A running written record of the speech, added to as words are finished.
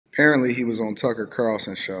Apparently, he was on Tucker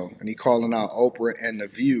Carlson show, and he calling out Oprah and The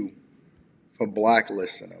View for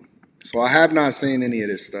blacklisting him. So I have not seen any of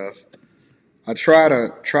this stuff. I try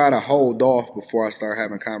to hold off before I start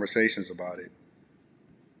having conversations about it.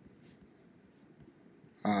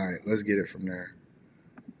 All right, let's get it from there.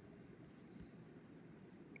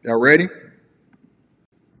 Y'all ready?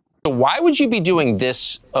 So why would you be doing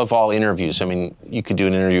this of all interviews? I mean, you could do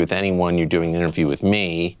an interview with anyone. You're doing an interview with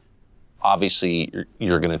me. Obviously,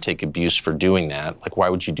 you're going to take abuse for doing that. Like, why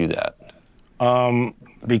would you do that?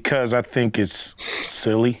 Because I think it's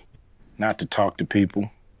silly not to talk to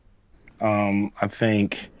people. I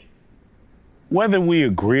think whether we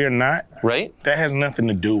agree or not, right? That has nothing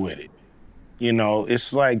to do with it. You know,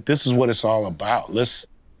 it's like this is what it's all about. Let's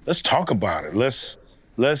talk about it.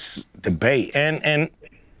 Let's debate. And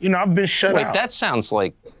you know, I've been shut out. Wait, that sounds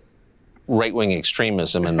like right-wing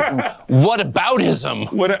extremism and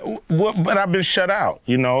whataboutism. But I've been shut out.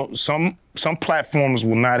 You know, some platforms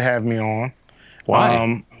will not have me on.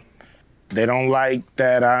 Why? They don't like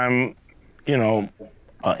that I'm, you know,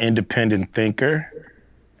 an independent thinker.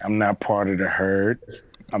 I'm not part of the herd.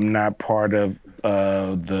 I'm not part of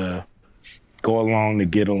the go along to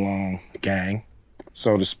get along gang,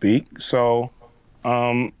 so to speak. So,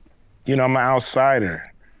 you know, I'm an outsider.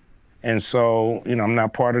 And so, you know, I'm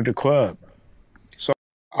not part of the club. So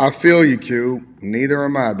I feel you, Q. Neither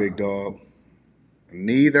am I, big dog.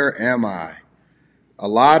 Neither am I. A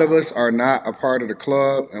lot of us are not a part of the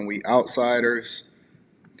club, and we outsiders.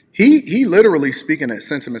 He literally speaking that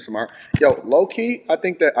sentiments of my yo, low key. I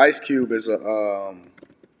think that Ice Cube is a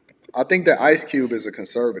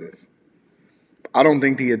conservative. I don't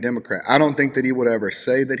think he's a Democrat. I don't think that he would ever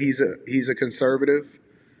say that he's a conservative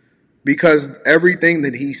because everything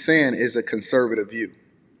that he's saying is a conservative view.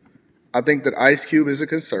 I think that Ice Cube is a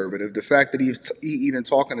conservative. The fact that he even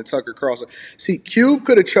talking to Tucker Carlson. See, Cube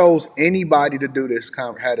could have chose anybody to do this,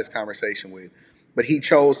 had this conversation with, but he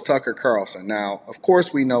chose Tucker Carlson. Now, of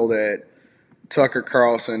course, we know that Tucker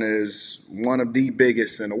Carlson is one of the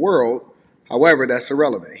biggest in the world. However, that's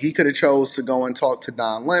irrelevant. He could have chose to go and talk to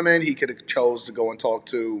Don Lemon. He could have chose to go and talk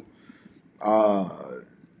to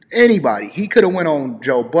anybody. He could have went on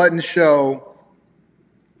Joe Budden's show.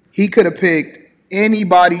 He could have picked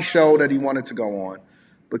anybody's show that he wanted to go on.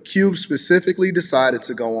 But Cube specifically decided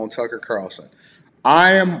to go on Tucker Carlson.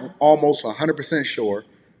 I am almost 100% sure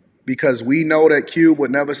because we know that Cube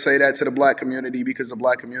would never say that to the black community because the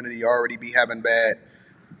black community already be having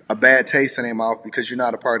a bad taste in their mouth because you're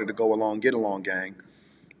not a part of the go along, get along gang.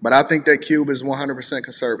 But I think that Cube is 100%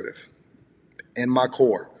 conservative in my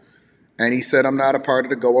core. And he said, I'm not a part of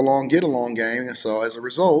the go along, get along gang. And so as a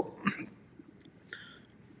result,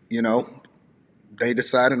 you know, they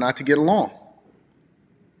decided not to get along.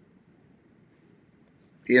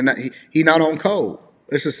 He not on code.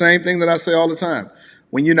 It's the same thing that I say all the time.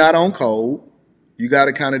 When you're not on code, you got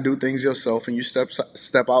to kind of do things yourself, and you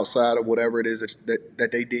step outside of whatever it is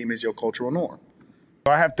that they deem as your cultural norm.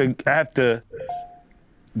 I have to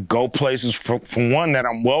go places from one that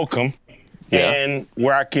I'm welcome, and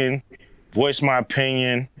where I can voice my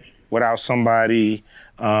opinion without somebody,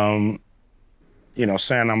 you know,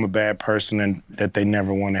 saying I'm a bad person and that they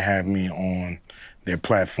never want to have me on their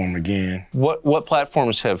platform again. What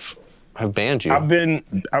platforms have banned you? I've been,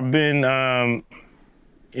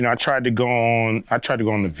 you know, I tried to go on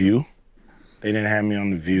The View. They didn't have me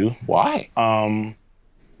on The View. Why?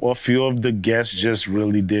 Well, a few of the guests just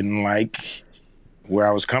really didn't like where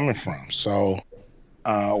I was coming from. So,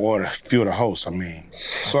 or a few of the hosts, I mean.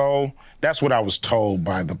 So that's what I was told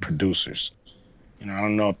by the producers. You know, I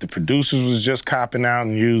don't know if the producers was just copping out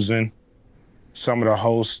and using some of the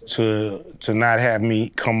hosts to not have me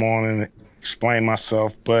come on and explain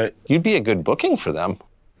myself, but... You'd be a good booking for them.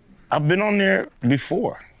 I've been on there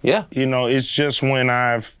before. Yeah. You know, it's just when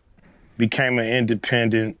I've became an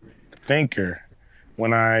independent thinker,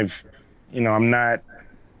 when I've, you know, I'm not...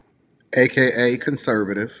 AKA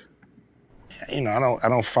conservative. You know, I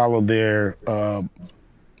don't follow their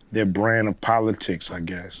brand of politics, I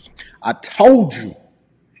guess. I told you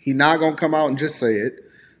he not going to come out and just say it,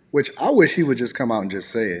 which I wish he would just come out and just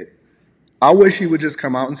say it. I wish he would just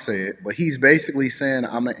come out and say it, but he's basically saying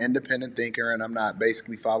I'm an independent thinker and I'm not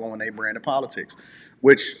basically following a brand of politics,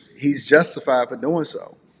 which he's justified for doing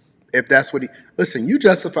so. If that's what listen, you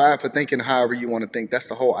justified for thinking however you want to think. That's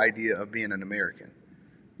the whole idea of being an American.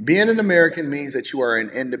 Being an American means that you are an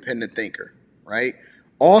independent thinker, right?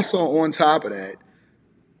 Also, on top of that,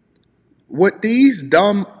 what these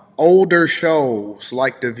dumb older shows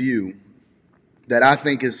like The View that I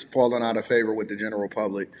think is falling out of favor with the general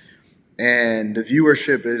public, and the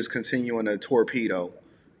viewership is continuing to torpedo.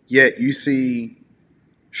 Yet you see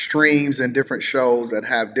streams and different shows that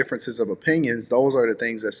have differences of opinions, those are the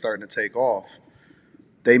things that's starting to take off.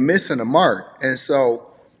 They missing the mark. And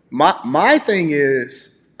so my thing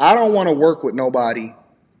is, I don't want to work with nobody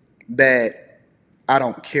that I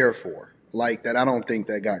don't care for, like that I don't think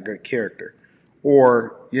that got good character,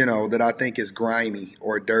 or that I think is grimy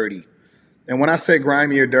or dirty. And when I say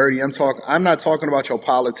grimy or dirty, I'm not talking about your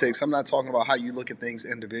politics. I'm not talking about how you look at things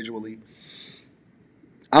individually.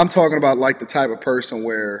 I'm talking about like the type of person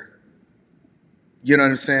where, you know what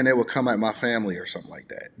I'm saying, they would come at my family or something like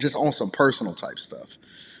that, just on some personal type stuff.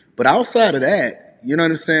 But outside of that, you know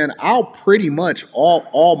what I'm saying, I'll pretty much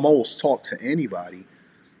almost talk to anybody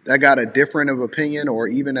that got a different of opinion or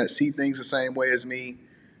even that see things the same way as me.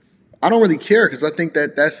 I don't really care, because I think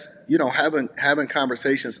that's having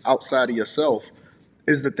conversations outside of yourself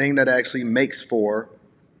is the thing that actually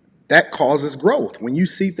that causes growth. When you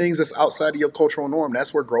see things that's outside of your cultural norm,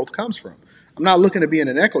 that's where growth comes from. I'm not looking to be in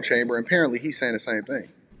an echo chamber, and apparently he's saying the same thing.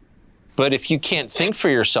 But if you can't think for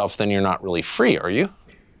yourself, then you're not really free, are you?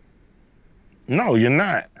 No, you're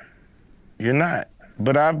not. You're not.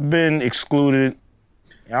 But I've been excluded.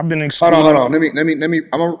 Hold on. Let me.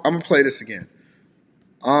 I'm gonna play this again.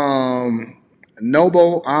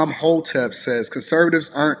 Noble Amhotep says conservatives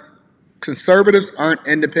aren't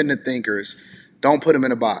independent thinkers. Don't put them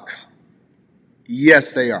in a box.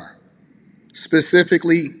 Yes, they are.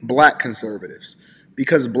 Specifically, black conservatives.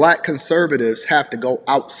 Because black conservatives have to go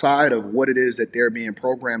outside of what it is that they're being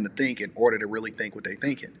programmed to think in order to really think what they're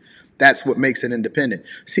thinking. That's what makes it independent.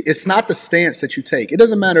 See, it's not the stance that you take. It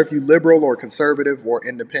doesn't matter if you're liberal or conservative or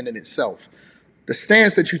independent itself. The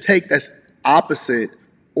stance that you take that's opposite,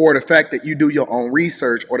 or the fact that you do your own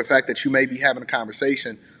research, or the fact that you may be having a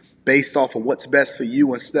conversation based off of what's best for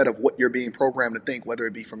you instead of what you're being programmed to think, whether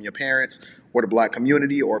it be from your parents or the black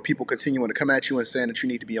community or people continuing to come at you and saying that you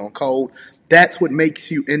need to be on code. That's what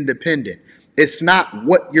makes you independent. It's not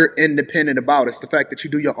what you're independent about. It's the fact that you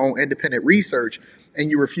do your own independent research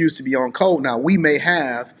and you refuse to be on code. Now, we may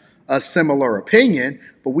have a similar opinion,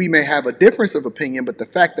 but we may have a difference of opinion. But the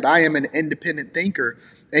fact that I am an independent thinker,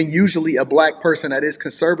 and usually a black person that is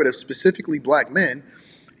conservative, specifically black men,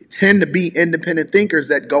 tend to be independent thinkers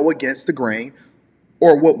that go against the grain,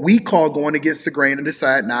 or what we call going against the grain, and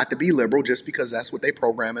decide not to be liberal just because that's what they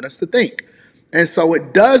programming us to think. And so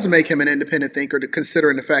it does make him an independent thinker, to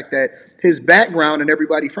considering the fact that his background and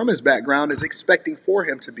everybody from his background is expecting for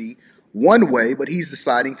him to be one way, but he's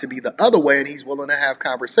deciding to be the other way, and he's willing to have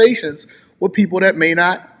conversations with people that may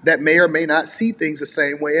or may not see things the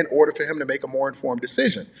same way in order for him to make a more informed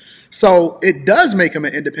decision. So it does make him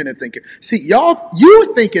an independent thinker. See,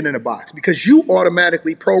 you're thinking in a box because you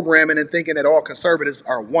automatically programming and thinking that all conservatives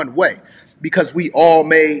are one way, because we all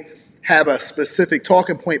may have a specific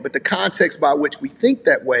talking point, but the context by which we think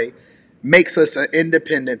that way makes us an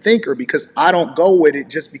independent thinker, because I don't go with it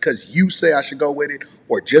just because you say I should go with it,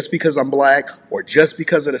 or just because I'm black, or just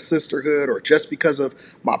because of the sisterhood, or just because of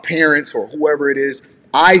my parents or whoever it is.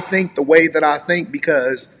 I think the way that I think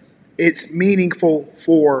because it's meaningful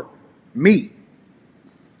for me.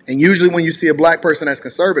 And usually when you see a black person that's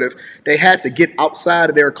conservative, they had to get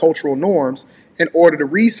outside of their cultural norms in order to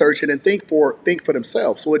research it and think for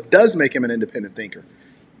themselves. So it does make him an independent thinker.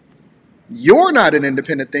 You're not an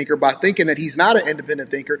independent thinker by thinking that he's not an independent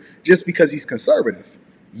thinker just because he's conservative.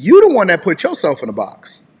 You're the one that put yourself in a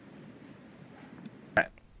box.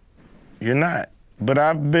 You're not. But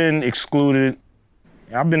I've been excluded.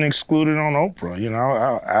 I've been excluded on Oprah.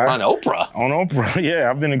 On Oprah? On Oprah, yeah.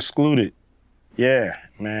 I've been excluded. Yeah,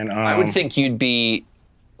 man. I would think you'd be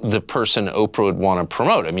the person Oprah would want to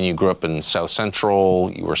promote. I mean, you grew up in South Central.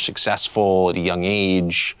 You were successful at a young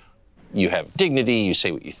age. You have dignity. You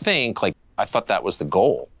say what you think. Like, I thought that was the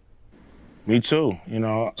goal. Me too.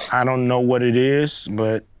 I don't know what it is,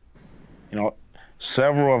 but,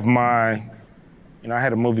 several of my, I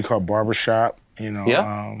had a movie called Barbershop,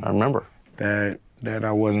 Yeah, I remember. That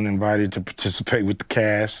I wasn't invited to participate with the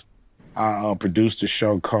cast. I produced a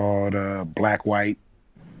show called Black White.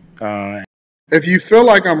 If you feel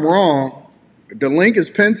like I'm wrong, the link is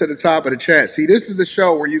pinned to the top of the chat. See, this is the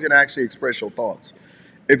show where you can actually express your thoughts.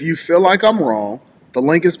 If you feel like I'm wrong, the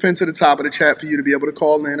link is pinned to the top of the chat for you to be able to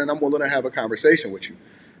call in, and I'm willing to have a conversation with you.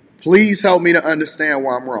 Please help me to understand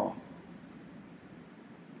why I'm wrong.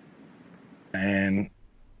 And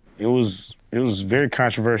it was a very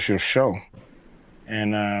controversial show.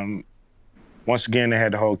 And once again, they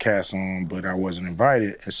had the whole cast on, but I wasn't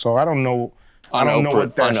invited. And so I don't know. On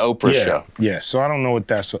Oprah's show. Yeah, so I don't know what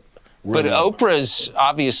that's really. But Oprah's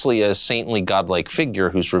obviously a saintly, godlike figure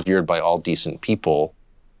who's revered by all decent people.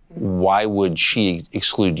 Why would she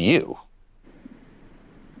exclude you?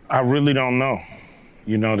 I really don't know.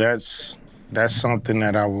 You know, that's something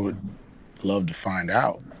that I would love to find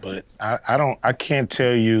out. But I can't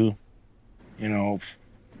tell you, you know, if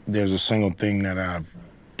there's a single thing that I've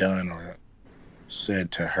done or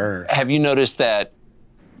said to her. Have you noticed that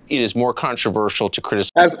it is more controversial to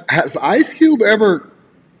criticize? Has Ice Cube ever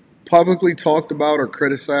publicly talked about or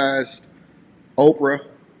criticized Oprah?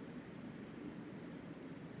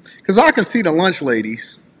 Because I can see the lunch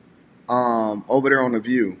ladies over there on The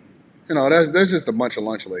View. You know, that's just a bunch of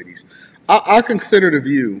lunch ladies. I consider The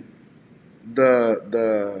View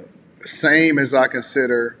the same as I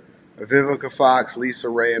consider Vivica Fox, Lisa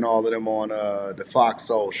Ray, and all of them on the Fox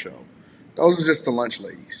Soul Show. Those are just the lunch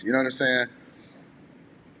ladies. You know what I'm saying?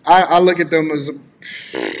 I look at them as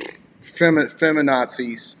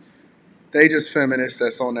feminazis. They just feminists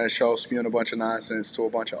that's on that show spewing a bunch of nonsense to a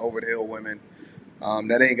bunch of over-the-hill women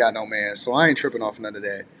that ain't got no man. So I ain't tripping off none of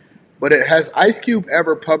that. But has Ice Cube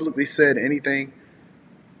ever publicly said anything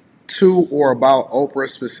to or about Oprah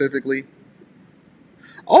specifically?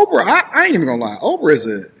 Oprah, I ain't even gonna lie. Oprah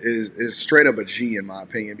is straight up a G in my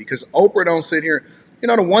opinion, because Oprah don't sit here. You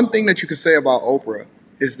know, the one thing that you can say about Oprah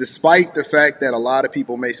is, despite the fact that a lot of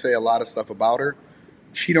people may say a lot of stuff about her,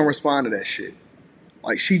 she don't respond to that shit.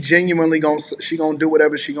 Like, she genuinely gonna do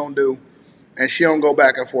whatever she gonna do, and she don't go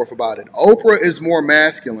back and forth about it. Oprah is more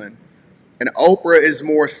masculine, and Oprah is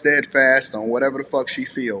more steadfast on whatever the fuck she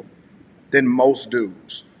feel than most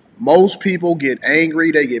dudes. Most people get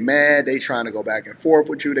angry, they get mad, they trying to go back and forth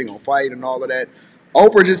with you, they gonna fight and all of that.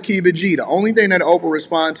 Oprah just keep it G. The only thing that Oprah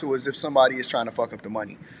respond to is if somebody is trying to fuck up the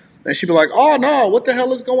money. And she be like, oh no, what the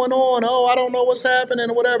hell is going on? Oh, I don't know what's happening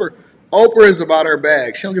or whatever. Oprah is about her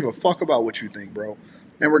bag. She don't give a fuck about what you think, bro.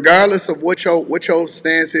 And regardless of what your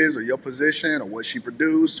stance is or your position or what she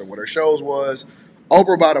produced or what her shows was,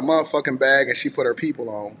 Oprah about a motherfucking bag, and she put her people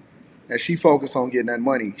on. And she focused on getting that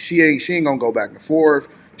money. She ain't gonna go back and forth.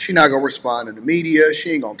 She not gonna respond to the media.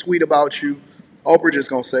 She ain't gonna tweet about you. Oprah just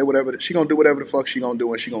gonna say whatever. She gonna do whatever the fuck she gonna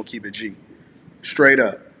do, and she gonna keep it G. Straight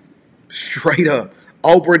up. Straight up.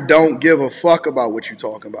 Oprah don't give a fuck about what you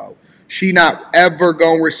talking about. She not ever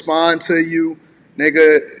gonna respond to you,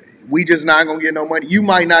 nigga. We just not gonna get no money. You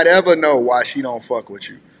might not ever know why she don't fuck with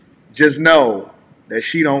you. Just know that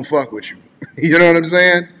she don't fuck with you. You know what I'm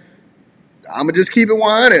saying? I'ma just keep it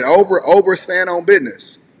 100. Oprah stand on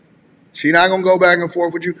business. She not gonna go back and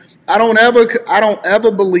forth with you. I don't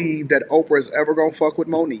ever believe that Oprah is ever gonna fuck with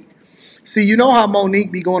Monique. See, you know how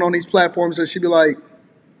Monique be going on these platforms and she be like,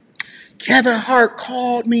 Kevin Hart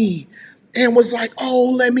called me and was like,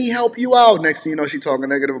 oh, let me help you out. Next thing you know, she talking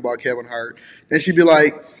negative about Kevin Hart. Then she be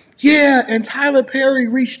like, yeah, and Tyler Perry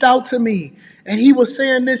reached out to me and he was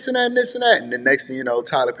saying this and that and this and that. And then next thing you know,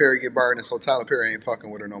 Tyler Perry get burned, and so Tyler Perry ain't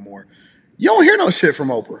fucking with her no more. You don't hear no shit from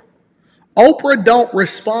Oprah. Oprah don't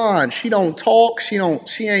respond. She don't talk. She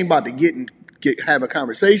ain't about to have a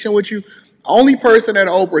conversation with you. Only person that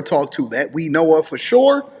Oprah talked to that we know of for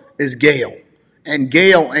sure is Gayle. And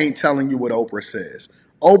Gayle ain't telling you what Oprah says.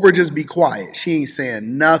 Oprah just be quiet. She ain't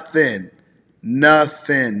saying nothing.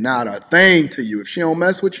 Nothing. Not a thing to you. If she don't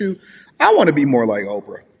mess with you, I want to be more like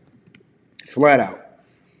Oprah. Flat out.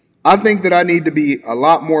 I think that I need to be a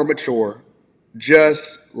lot more mature,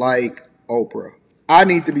 just like Oprah. I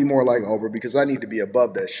need to be more like Oprah because I need to be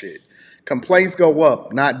above that shit. Complaints go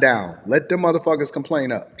up, not down. Let them motherfuckers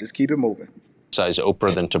complain up. Just keep it moving.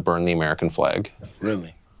 Oprah than to burn the American flag.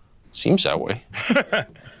 Really? Seems that way.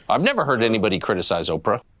 I've never heard anybody criticize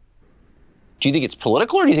Oprah. Do you think it's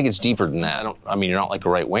political, or do you think it's deeper than that? I mean, you're not like a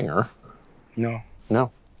right winger. No.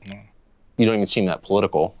 No. You don't even seem that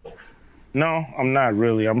political. No, I'm not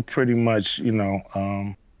really. I'm pretty much,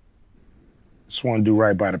 just want to do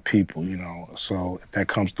right by the people, So if that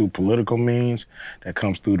comes through political means, that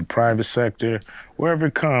comes through the private sector, wherever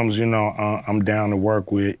it comes, I'm down to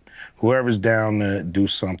work with whoever's down to do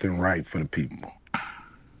something right for the people.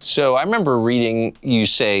 So I remember reading you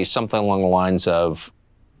say something along the lines of,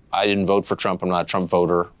 I didn't vote for Trump, I'm not a Trump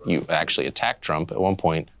voter. You actually attacked Trump at one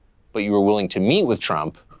point, but you were willing to meet with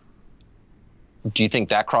Trump. Do you think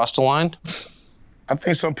that crossed a line? I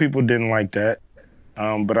think some people didn't like that,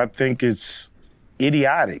 but I think it's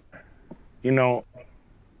idiotic.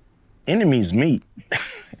 Enemies meet.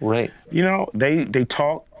 Right. They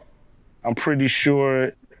talk. I'm pretty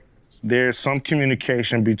sure there's some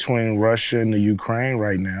communication between Russia and the Ukraine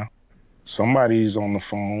right now. Somebody's on the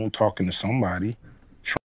phone talking to somebody.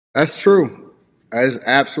 That's true. That is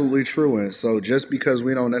absolutely true. And so just because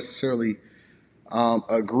we don't necessarily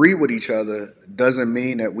agree with each other doesn't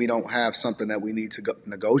mean that we don't have something that we need to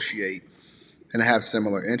negotiate and have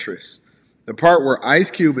similar interests. The part where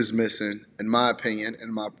Ice Cube is missing, in my opinion,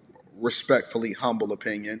 in my respectfully humble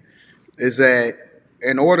opinion, is that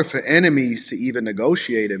in order for enemies to even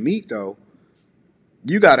negotiate and meet, though,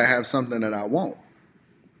 you got to have something that I want.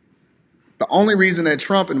 The only reason that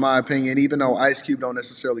Trump, in my opinion, even though Ice Cube don't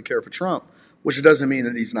necessarily care for Trump, which doesn't mean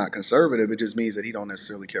that he's not conservative, it just means that he don't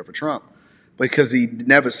necessarily care for Trump, because he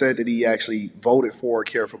never said that he actually voted for or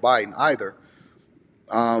care for Biden either,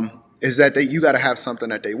 is that you got to have something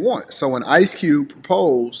that they want. So when Ice Cube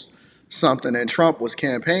proposed something and Trump was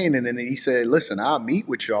campaigning, and he said, listen, I'll meet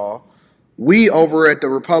with y'all. We over at the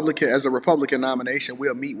Republican, as a Republican nomination,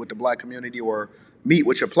 we'll meet with the black community or meet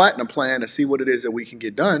with your platinum plan to see what it is that we can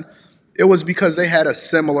get done. It was because they had a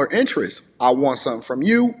similar interest. I want something from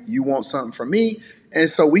you. You want something from me. And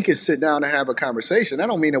so we can sit down and have a conversation. That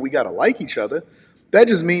don't mean that we got to like each other. That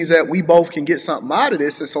just means that we both can get something out of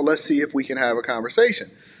this. And so let's see if we can have a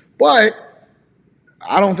conversation. But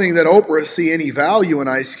I don't think that Oprah see any value in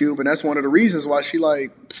Ice Cube. And that's one of the reasons why she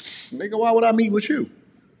like, nigga, why would I meet with you?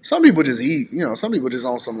 Some people just eat, some people just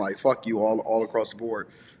on some like, fuck you all across the board.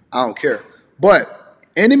 I don't care. But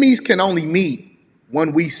enemies can only meet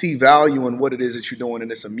when we see value in what it is that you're doing,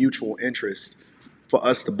 and it's a mutual interest for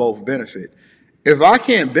us to both benefit. If I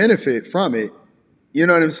can't benefit from it, you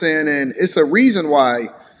know what I'm saying? And it's a reason why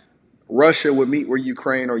Russia would meet with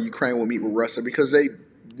Ukraine or Ukraine would meet with Russia, because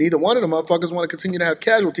neither one of the motherfuckers want to continue to have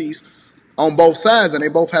casualties on both sides, and they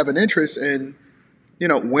both have an interest in,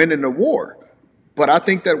 winning the war. But I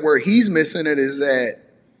think that where he's missing it is that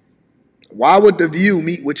why would The View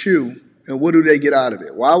meet with you? And what do they get out of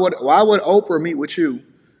it? Why would Oprah meet with you?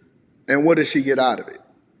 And what does she get out of it?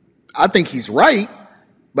 I think he's right,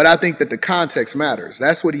 but I think that the context matters.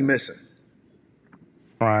 That's what he's missing.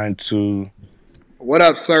 Trying to... What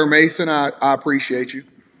up, Sir Mason? I appreciate you.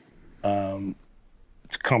 To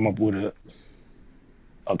come up with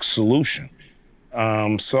a solution.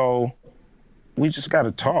 So we just got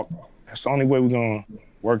to talk. That's the only way we're going to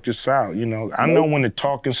work this out. I know when the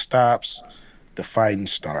talking stops, the fighting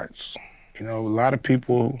starts. A lot of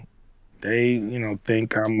people, they,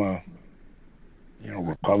 think I'm a,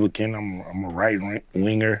 Republican. I'm a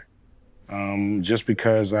right-winger. Just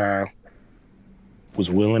because I was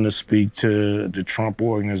willing to speak to the Trump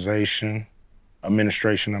administration,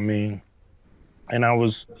 and I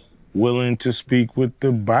was willing to speak with the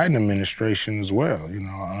Biden administration as well,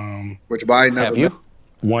 Which Biden have you?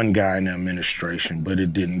 One guy in the administration, but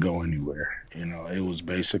it didn't go anywhere. It was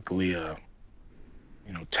basically a,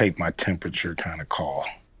 take my temperature kind of call.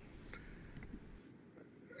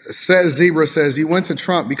 Zebra says he went to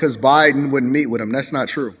Trump because Biden wouldn't meet with him. That's not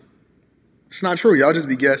true. It's not true. Y'all just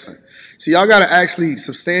be guessing. See, y'all got to actually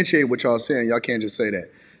substantiate what y'all saying. Y'all can't just say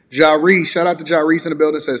that. Jari, shout out to Jari in the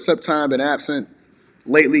building, says, "Time been absent.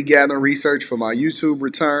 Lately gathering research for my YouTube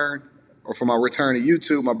return, or for my return to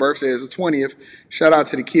YouTube. My birthday is the 20th. Shout out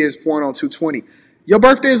to the kids pouring on 220. Your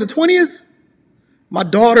birthday is the 20th? My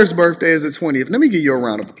daughter's birthday is the 20th. Let me give you a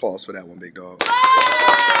round of applause for that one, big dog.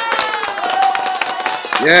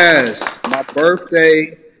 Yes,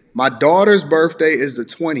 my daughter's birthday is the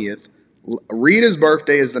 20th. Rita's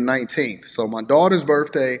birthday is the 19th. So my daughter's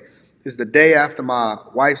birthday is the day after my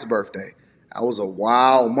wife's birthday. That was a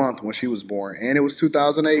wild month when she was born. And it was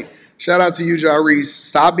 2008. Shout out to you, Jarice.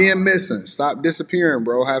 Stop being missing. Stop disappearing,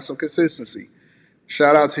 bro. Have some consistency.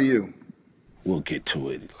 Shout out to you. We'll get to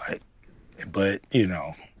it, but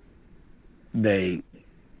they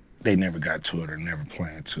never got to it or never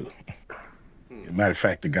planned to. Matter of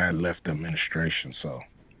fact, the guy left the administration, so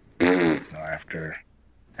after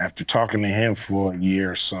talking to him for a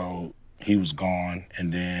year or so, he was gone,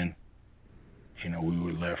 and then we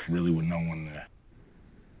were left really with no one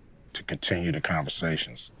to continue the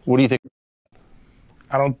conversations. What do you think?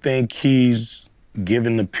 I don't think he's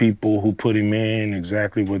given the people who put him in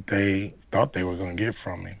exactly what they thought they were going to get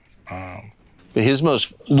from him. But his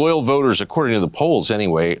most loyal voters, according to the polls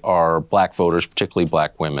anyway, are black voters, particularly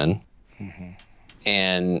black women. Mm-hmm.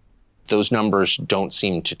 And those numbers don't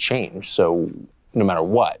seem to change. So no matter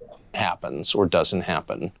what happens or doesn't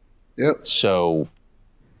happen. Yep. So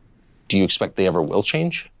do you expect they ever will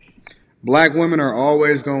change? Black women are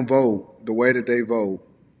always going to vote the way that they vote,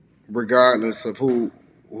 regardless of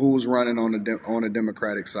who's running on the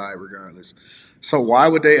Democratic side, regardless. So why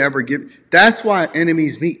would they ever give? That's why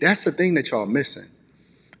enemies meet. That's the thing that y'all missing.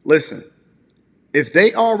 Listen, if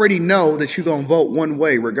they already know that you're going to vote one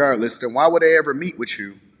way regardless, then why would they ever meet with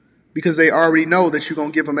you? Because they already know that you're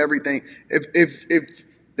going to give them everything.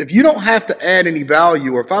 If you don't have to add any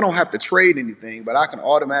value, or if I don't have to trade anything, but I can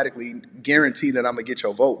automatically guarantee that I'm going to get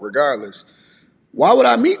your vote regardless, why would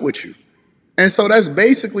I meet with you? And so that's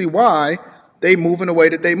basically why they move in the way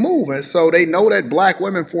that they move. And so they know that black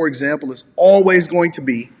women, for example, is always going to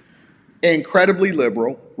be incredibly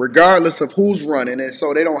liberal, regardless of who's running, and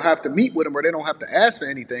so they don't have to meet with them or they don't have to ask for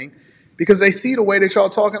anything because they see the way that y'all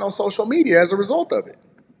talking on social media as a result of it.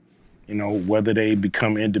 You know, whether they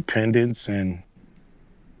become independents and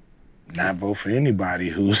not vote for anybody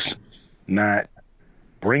who's not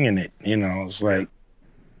bringing it, you know, it's like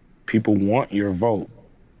people want your vote.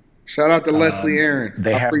 Shout out to Leslie Aaron.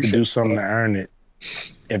 They have to do something to earn it.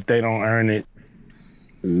 If they don't earn it,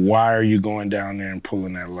 why are you going down there and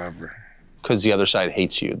pulling that lever? Because the other side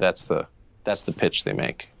hates you. That's the pitch they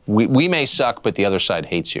make. We may suck, but the other side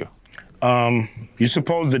hates you. You're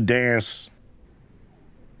supposed to dance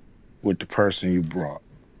with the person you brought.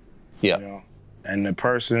 Yeah. You know? And the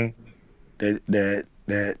person that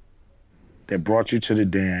brought you to the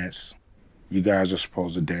dance, you guys are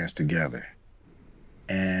supposed to dance together.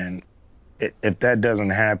 And if that doesn't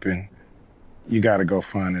happen, you got to go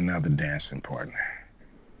find another dancing partner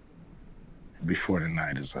before the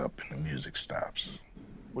night is up and the music stops.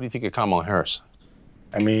 What do you think of Kamala Harris?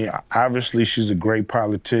 I mean, obviously she's a great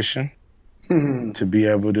politician to be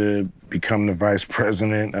able to become the vice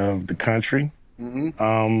president of the country.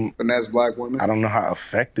 Finesse black women. I don't know how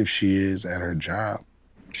effective she is at her job.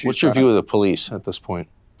 What's your view of the police at this point?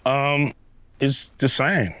 It's the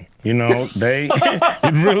same, you know.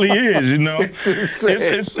 It really is, you know.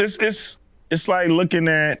 It's like looking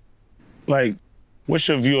at, like, what's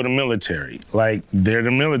your view of the military? Like, they're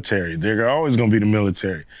the military. They're always gonna be the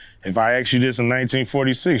military. If I asked you this in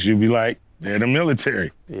 1946, you'd be like, they're the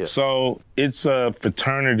military. Yeah. So it's a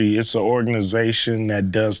fraternity. It's an organization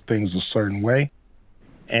that does things a certain way.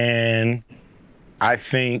 And I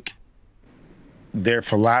think their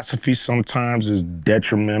philosophy sometimes is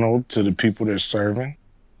detrimental to the people they're serving,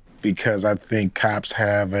 because I think cops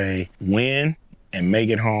have a win and make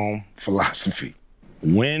it home philosophy.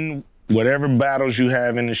 Win whatever battles you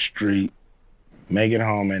have in the street, make it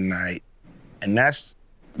home at night. And that's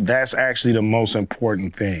actually the most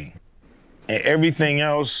important thing. And everything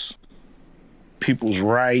else, people's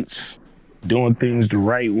rights, doing things the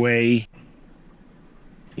right way,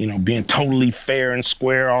 you know, being totally fair and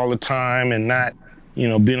square all the time and not, you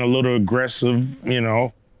know, being a little aggressive, you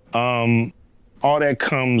know, all that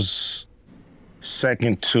comes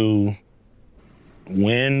second to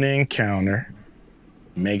win the encounter,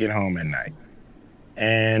 make it home at night.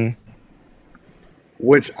 And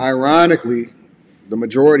which, ironically, the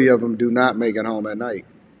majority of them do not make it home at night.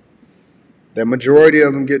 The majority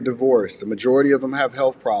of them get divorced. The majority of them have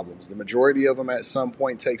health problems. The majority of them at some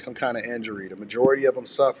point take some kind of injury. The majority of them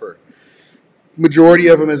suffer. The majority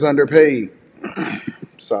of them is underpaid.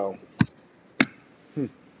 So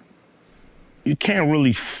you can't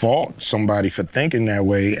really fault somebody for thinking that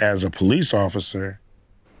way as a police officer,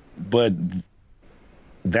 but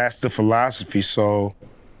that's the philosophy, so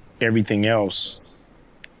everything else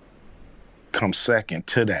comes second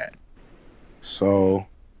to that. So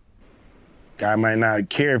guy might not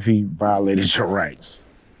care if he violated your rights.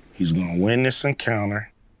 He's gonna win this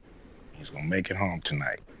encounter. He's gonna make it home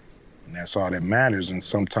tonight. And that's all that matters. And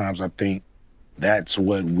sometimes I think that's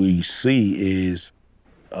what we see is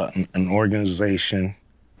an organization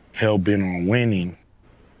hell-bent on winning,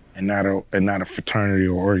 and not a fraternity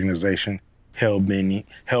or organization hell-bent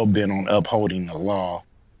on upholding the law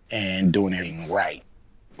and doing everything right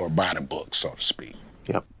or by the book, so to speak.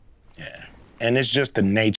 Yep. Yeah. And it's just the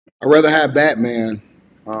nature. I'd rather have Batman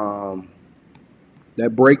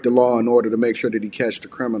that break the law in order to make sure that he catch the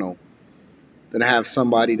criminal than have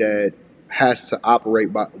somebody that has to operate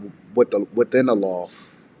within the law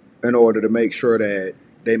in order to make sure that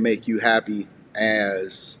they make you happy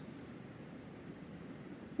as...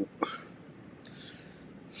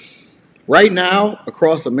 Right now,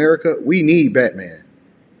 across America, we need Batman.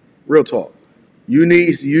 Real talk. We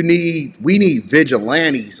need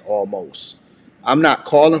vigilantes almost. I'm not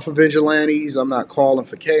calling for vigilantes. I'm not calling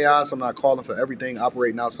for chaos. I'm not calling for everything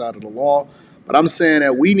operating outside of the law. But I'm saying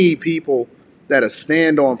that we need people that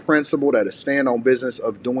stand on principle, that stand on business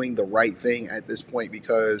of doing the right thing at this point,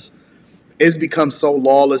 because it's become so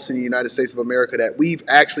lawless in the United States of America that we've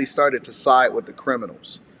actually started to side with the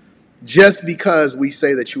criminals. Just because we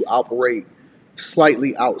say that you operate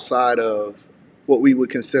slightly outside of what we would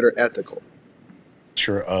consider ethical.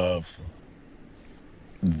 Of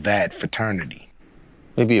that fraternity.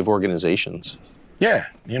 Maybe of organizations. Yeah,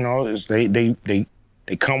 you know, it's they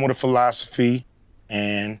come with a philosophy,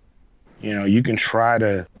 and you know, you can try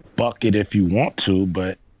to buck it if you want to,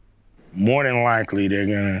 but more than likely they're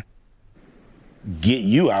gonna get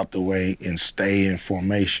you out the way and stay in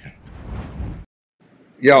formation.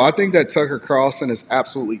 Yo, I think that Tucker Carlson is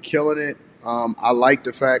absolutely killing it. I like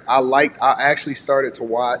the fact I actually started to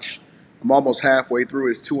watch I'm almost halfway through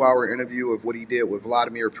his 2 hour interview of what he did with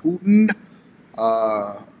Vladimir Putin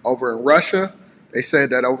over in Russia. They said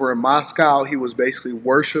that over in Moscow he was basically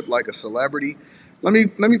worshipped like a celebrity. Let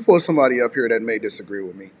me pull somebody up here that may disagree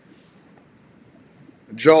with me.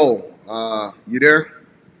 Joel, you there?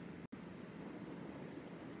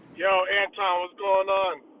 Yo, Anton, what's going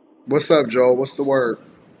on? What's up, Joel? What's the word?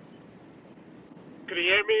 Could you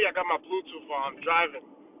hear me? I got my Bluetooth on. I'm driving.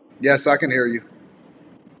 Yes, I can hear you.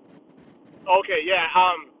 Okay, yeah.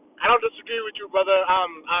 I don't disagree with you, brother.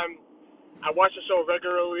 I watch the show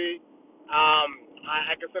regularly.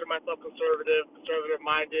 I consider myself conservative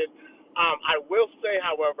minded. I will say,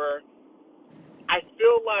 however, I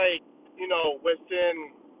feel like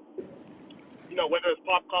within whether it's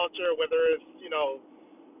pop culture, whether it's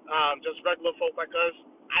just regular folk like us,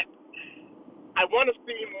 I want to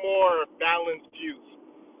see more balanced views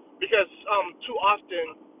because too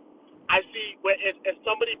often I see if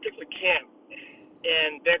somebody picks a camp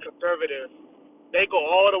and they're conservative, they go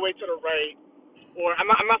all the way to the right. Or I'm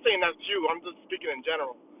not saying that's you. I'm just speaking in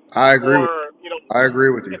general. I agree with Or I agree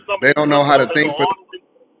with if you. They somebody's don't know how to liberal, they go think for all the way.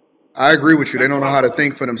 I agree with you. They That's don't what know I'm. how to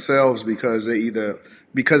think for themselves because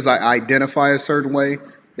because I identify a certain way,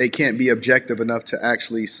 they can't be objective enough to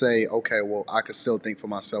actually say, okay, well, I could still think for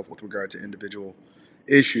myself with regard to individual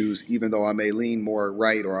issues, even though I may lean more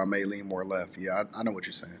right or I may lean more left. Yeah, I know what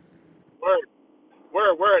you're saying. Word,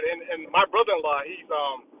 word. And my brother-in-law,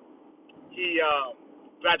 he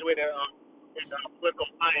graduated in political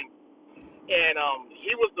science, and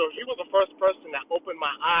he was the first person that opened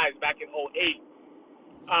my eyes back in '08.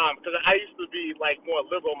 Because I used to be like more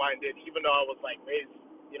liberal-minded, even though I was like raised,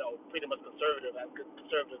 pretty much conservative, as a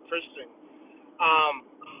conservative Christian.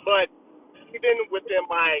 But even within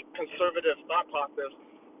my conservative thought process,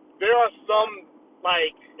 there are some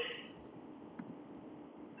like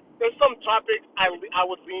there's some topics I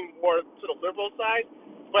would lean more to the liberal side,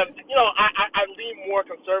 but I lean more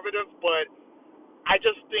conservative. But I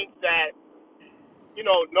just think that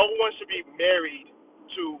no one should be married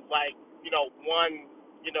to like one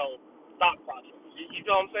thought process. You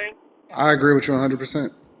know what I'm saying? I agree with you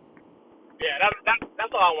 100%. Yeah,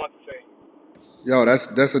 that's all I want to say. Yo,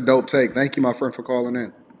 that's a dope take. Thank you, my friend, for calling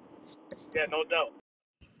in. Yeah, no doubt.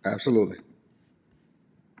 Absolutely.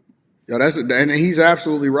 Yo, and he's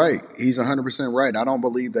absolutely right. He's 100% right. I don't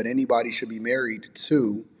believe that anybody should be married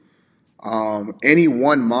to any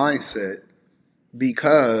one mindset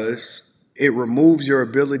because it removes your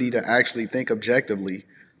ability to actually think objectively,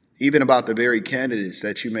 even about the very candidates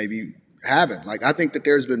that you may be having. Like, I think that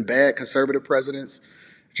there's been bad conservative presidents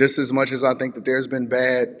just as much as I think that there's been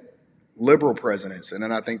bad liberal presidents. And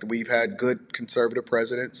then I think that we've had good conservative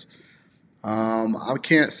presidents. I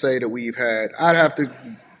can't say that I'd have to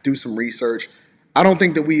do some research. I don't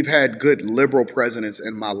think that we've had good liberal presidents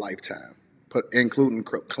in my lifetime, including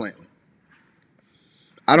Clinton.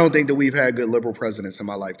 I don't think that we've had good liberal presidents in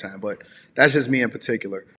my lifetime, but that's just me in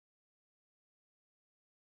particular.